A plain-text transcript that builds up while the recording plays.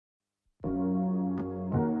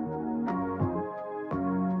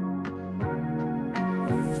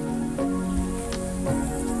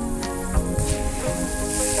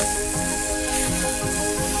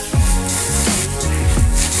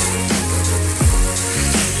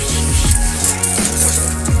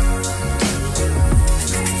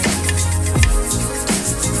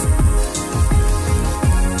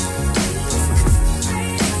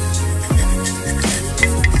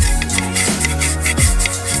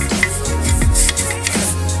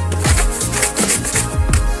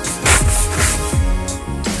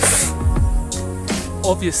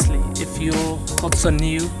Obviously, if your pots are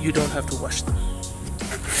new, you don't have to wash them.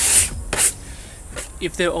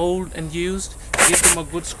 If they're old and used, give them a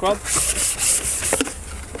good scrub.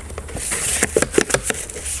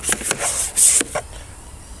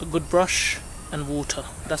 A good brush and water,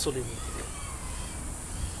 that's all you need.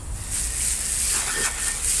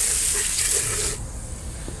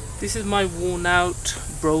 This is my worn out,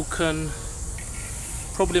 broken,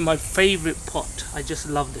 probably my favorite pot. I just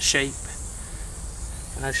love the shape.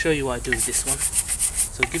 And I'll show you what I do with this one.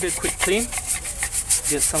 So give it a quick clean,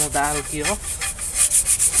 get some of the algae off.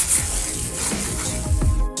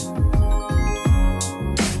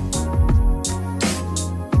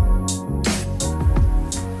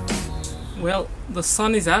 Well, the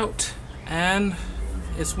sun is out and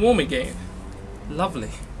it's warm again.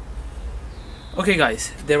 Lovely. Okay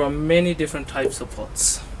guys, there are many different types of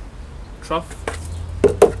pots. Trough,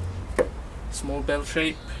 small bell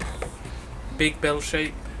shape, big bell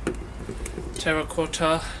shape,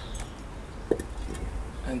 terracotta,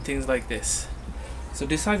 and things like this. So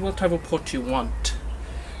decide what type of pot you want.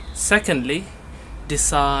 Secondly,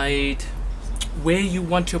 decide where you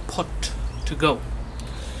want your pot to go.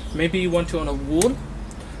 Maybe you want it on a wall,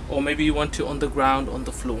 or maybe you want it on the ground, on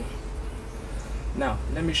the floor. Now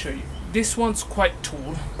let me show you. This one's quite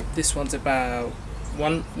tall. This one's about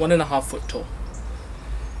 1.5 foot tall.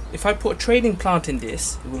 If I put a trailing plant in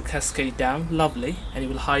this, it will cascade down, lovely, and it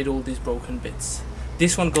will hide all these broken bits.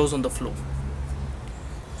 This one goes on the floor.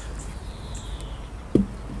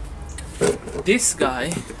 This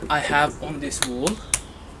guy I have on this wall,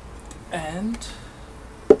 and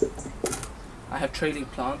I have trailing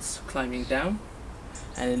plants climbing down,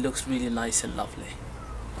 and it looks really nice and lovely.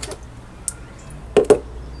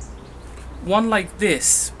 One like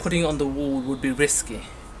this, putting on the wall would be risky.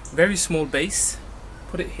 Very small base,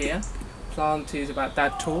 put it here, plant is about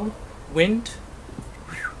that tall, wind,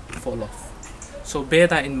 fall off. So bear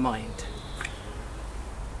that in mind.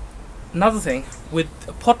 Another thing, with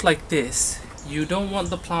a pot like this, you don't want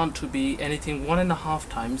the plant to be anything 1.5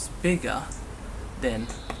 times bigger than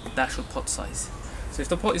the actual pot size. So if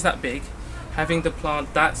the pot is that big, having the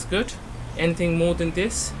plant that's good. Anything more than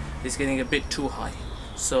this is getting a bit too high,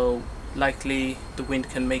 so likely the wind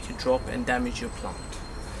can make it drop and damage your plant.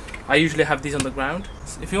 I usually have these on the ground.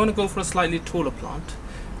 So if you want to go for a slightly taller plant,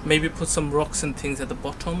 maybe put some rocks and things at the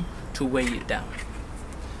bottom to weigh it down.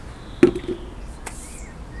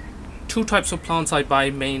 Two types of plants I buy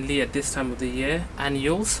mainly at this time of the year,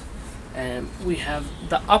 annuals. We have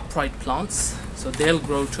the upright plants, so they'll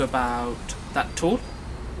grow to about that tall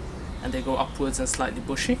and they go upwards and slightly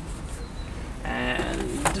bushy.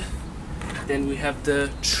 And then we have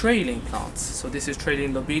the trailing plants. So this is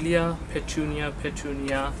trailing lobelia, petunia,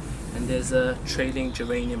 and there's a trailing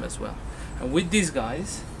geranium as well. And with these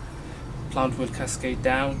guys, plant will cascade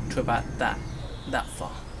down to about that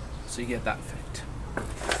far. So you get that effect.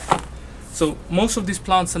 So most of these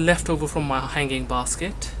plants are left over from my hanging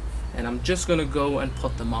basket, and I'm just going to go and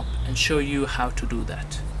pot them up and show you how to do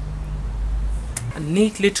that. A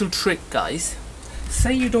neat little trick, guys.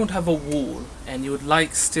 Say you don't have a wall and you would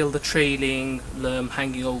like still the trailing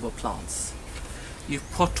hanging over plants. You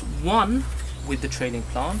pot one with the trailing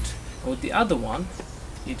plant, and with the other one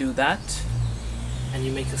you do that and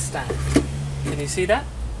you make a stand. Can you see that?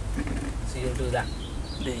 So you'll do that.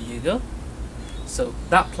 There you go. So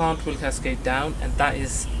that plant will cascade down, and that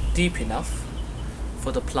is deep enough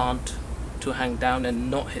for the plant to hang down and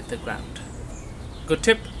not hit the ground. Good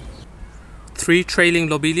tip. 3 trailing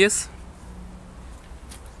lobelias.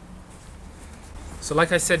 So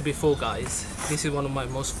like I said before, guys, this is one of my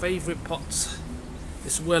most favorite pots.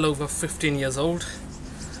 It's well over 15 years old,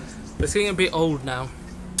 but it's getting a bit old now,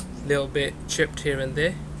 a little bit chipped here and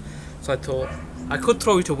there. So I thought I could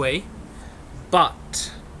throw it away,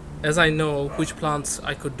 but as I know which plants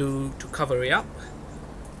I could do to cover it up,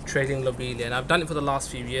 trailing lobelia, and I've done it for the last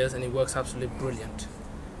few years and it works absolutely brilliant.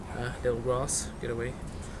 Little grass, get away.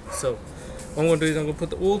 So what I'm going to do is I'm going to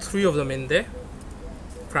put all 3 of them in there,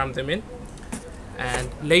 cram them in,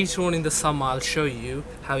 and later on in the summer I'll show you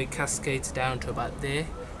how it cascades down to about there,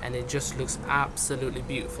 and it just looks absolutely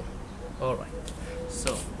beautiful. Alright,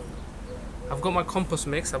 so I've got my compost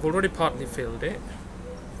mix. I've already partly filled it.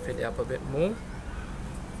 Fill it up a bit more,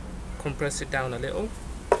 compress it down a little.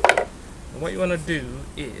 And what you want to do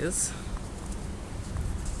is,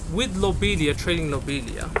 with lobelia, trailing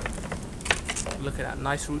lobelia, look at that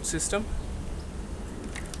nice root system.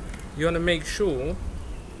 You want to make sure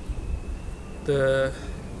the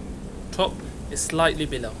top is slightly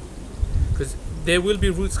below, because there will be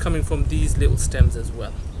roots coming from these little stems as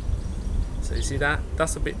well. So you see that?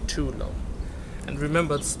 That's a bit too low. And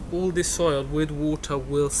remember, all this soil with water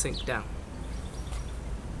will sink down.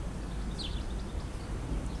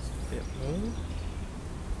 A bit more.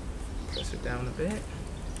 Press it down a bit.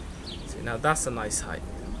 See, now that's a nice height.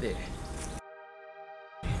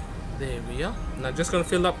 There we are. Now just going to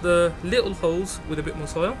fill up the little holes with a bit more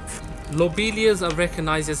soil. Lobelias are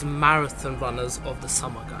recognized as marathon runners of the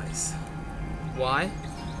summer, guys. Why?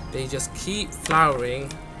 They just keep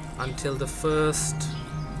flowering until the first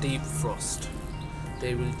deep frost.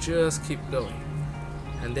 They will just keep going.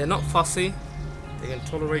 And they're not fussy. They can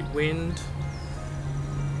tolerate wind,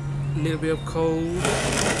 a little bit of cold,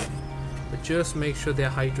 but just make sure they're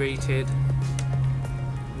hydrated.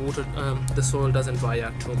 Water, the soil doesn't dry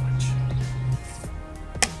out too much.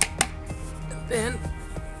 And then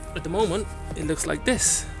at the moment it looks like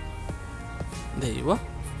this. There you are.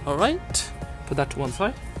 Alright, put that to one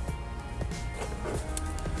side.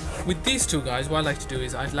 With these two guys, what I like to do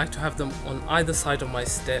is I'd like to have them on either side of my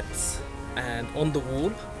steps and on the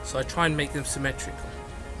wall, so I try and make them symmetrical.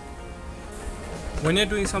 When you're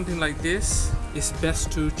doing something like this, it's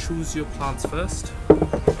best to choose your plants first.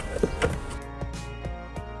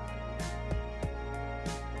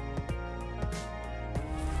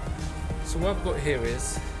 So what I've got here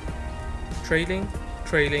is trailing,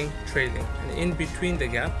 trailing, trailing, and in between the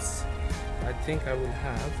gaps I think I will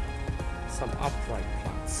have some upright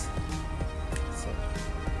plants.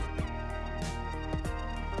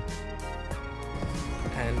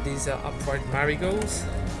 And these are upright marigolds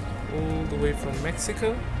all the way from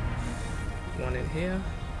Mexico. One in here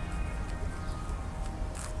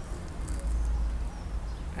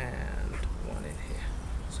and one in here.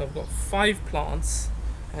 So I've got 5 plants,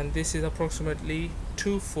 and this is approximately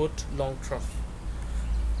 2 foot long trough.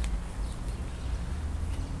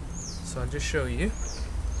 So I'll just show you.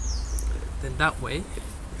 Then that way,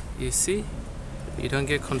 you see, you don't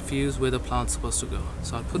get confused where the plant's supposed to go.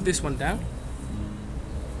 So I'll put this one down.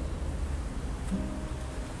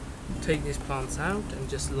 Take these plants out and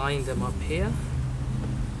just line them up here.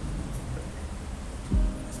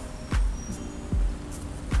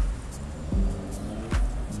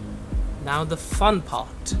 Now the fun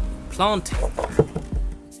part, planting.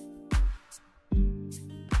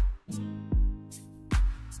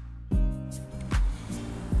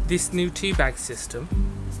 This new tea bag system,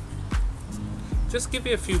 just give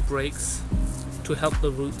it a few breaks to help the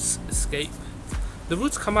roots escape. The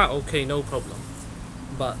roots come out okay, no problem,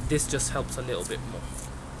 but this just helps a little bit more.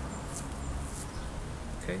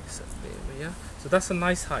 Okay, so there we are. So that's a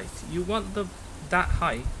nice height. You want that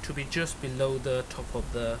height to be just below the top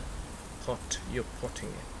of the pot you're potting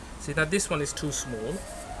in. See that this one is too small,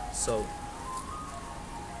 so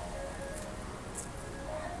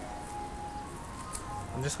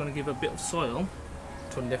I'm just going to give a bit of soil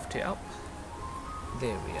to lift it up.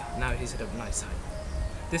 There we are. Now he's at a nice height.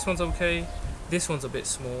 This one's okay. This one's a bit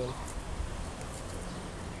small.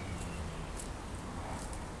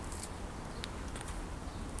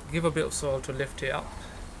 Give a bit of soil to lift it up.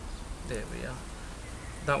 There we are.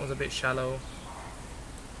 That one's a bit shallow.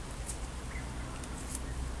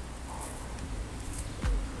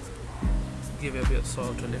 Give it a bit of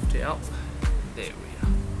soil to lift it up. There we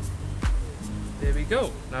are. There we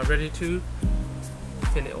go. Now ready to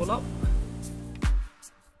fill it all up.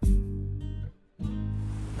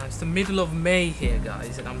 Now it's the middle of May here,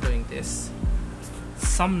 guys, and I'm doing this.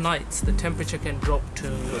 Some nights the temperature can drop to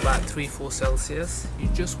about 3-4 Celsius. You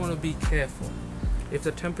just want to be careful. If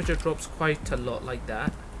the temperature drops quite a lot like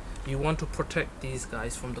that, you want to protect these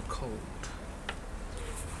guys from the cold.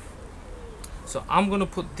 So I'm going to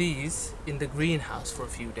put these in the greenhouse for a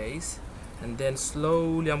few days, and then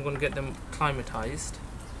slowly I'm going to get them climatized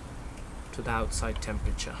to the outside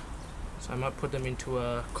temperature. So I might put them into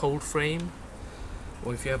a cold frame,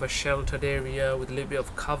 or if you have a sheltered area with a little bit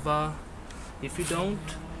of cover. If you don't,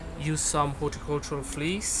 use some horticultural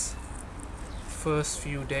fleece first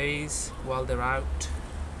few days while they're out,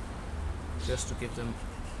 just to give them.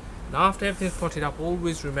 Now after everything's potted up,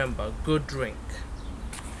 always remember, good drink.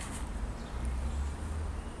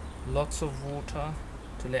 Lots of water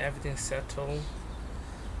to let everything settle.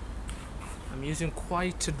 I'm using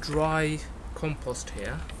quite a dry compost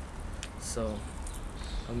here, so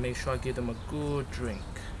I'll make sure I give them a good drink.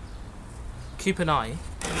 Keep an eye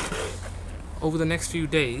over the next few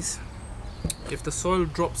days. If the soil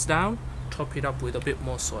drops down, top it up with a bit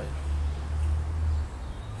more soil.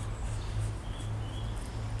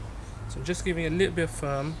 So I'm just giving a little bit of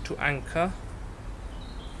firm to anchor,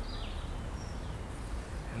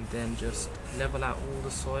 and then just level out all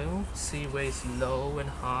the soil. See where it's low and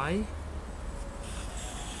high.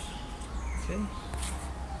 Okay.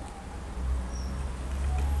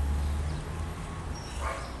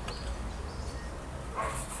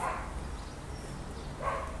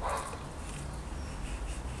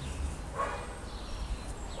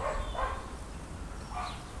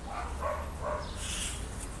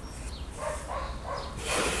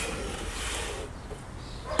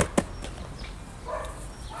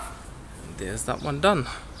 there's that one done.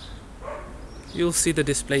 You'll see the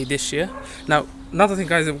display this year. Now, another thing,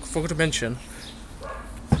 guys, I forgot to mention.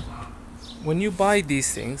 When you buy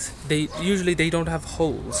these things, they usually don't have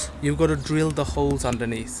holes. You've got to drill the holes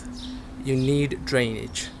underneath. You need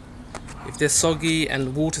drainage. If they're soggy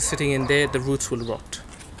and water sitting in there, the roots will rot.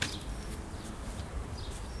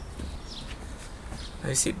 Now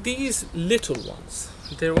you see these little ones,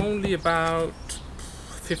 they're only about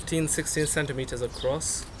 15-16 centimeters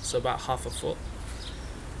across, so about half a foot.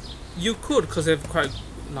 You could, because they have quite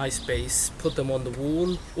a nice base, put them on the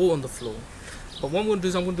wall or on the floor. But what I'm going to do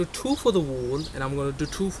is I'm going to do 2 for the wall and I'm going to do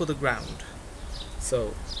 2 for the ground. So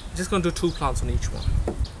I'm just going to do 2 plants on each one.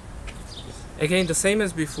 Again, the same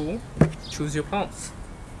as before, choose your plants.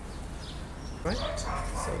 Right?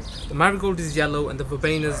 So the marigold is yellow and the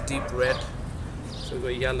verbena is deep red. So we've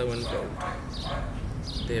got yellow and gold.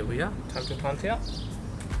 There we are. Time to plant it up.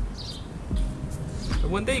 And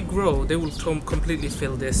when they grow, they will completely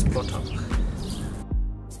fill this spot up.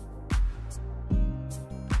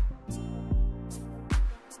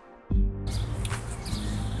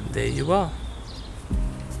 There you are.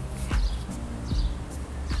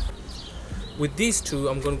 With these 2,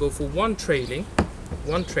 I'm going to go for one trailing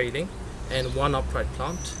and 1 upright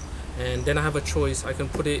plant, and then I have a choice. I can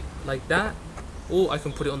put it like that, or I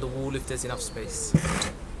can put it on the wall if there's enough space.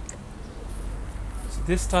 So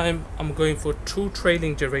this time I'm going for 2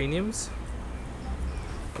 trailing geraniums.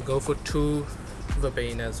 I'll go for 2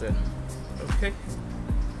 verbena as well. Okay.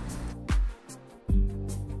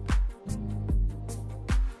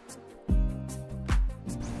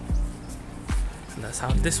 That's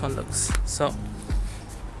how this one looks. So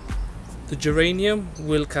the geranium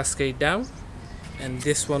will cascade down and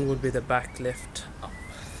this one will be the back lift up.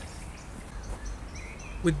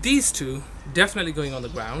 With these 2 definitely going on the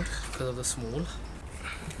ground because of the small.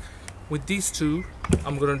 With these 2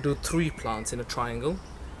 I'm going to do 3 plants in a triangle.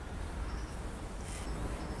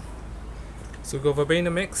 So we've got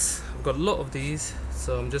verbena mix. I've got a lot of these,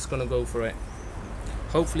 so I'm just going to go for it.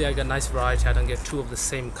 Hopefully I get a nice variety. I don't get 2 of the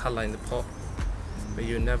same color in the pot, but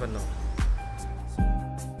you never know.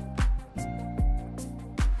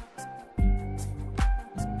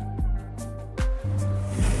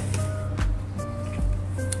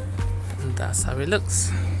 And that's how it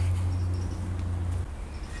looks.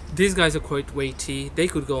 These guys are quite weighty. They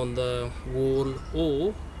could go on the wall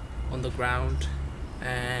or on the ground,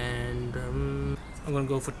 and I'm gonna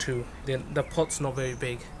go for 2. The pot's not very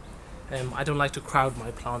big. I don't like to crowd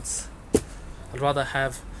my plants. I'd rather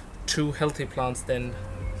have 2 healthy plants than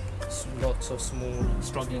lots of small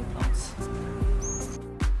struggling plants.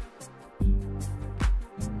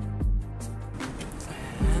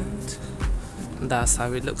 And that's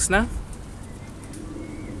how it looks now.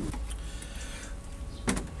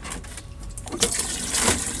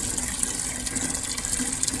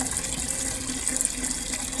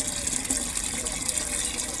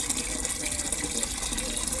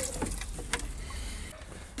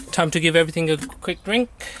 Time to give everything a quick drink.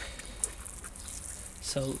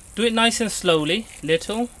 So do it nice and slowly,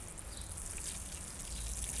 little,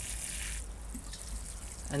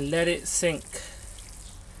 and let it sink.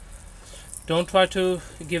 Don't try to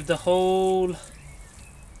give the whole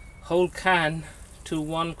can to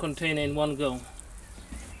one container in one go.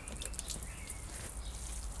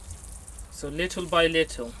 So little by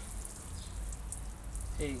little.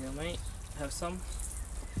 Here you go, mate. Have some.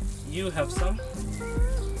 You have some.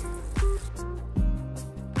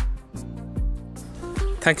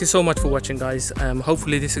 Thank you so much for watching, guys.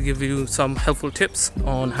 Hopefully this will give you some helpful tips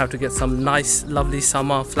on how to get some nice, lovely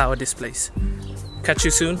summer flower displays. Catch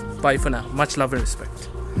you soon. Bye for now. Much love and respect.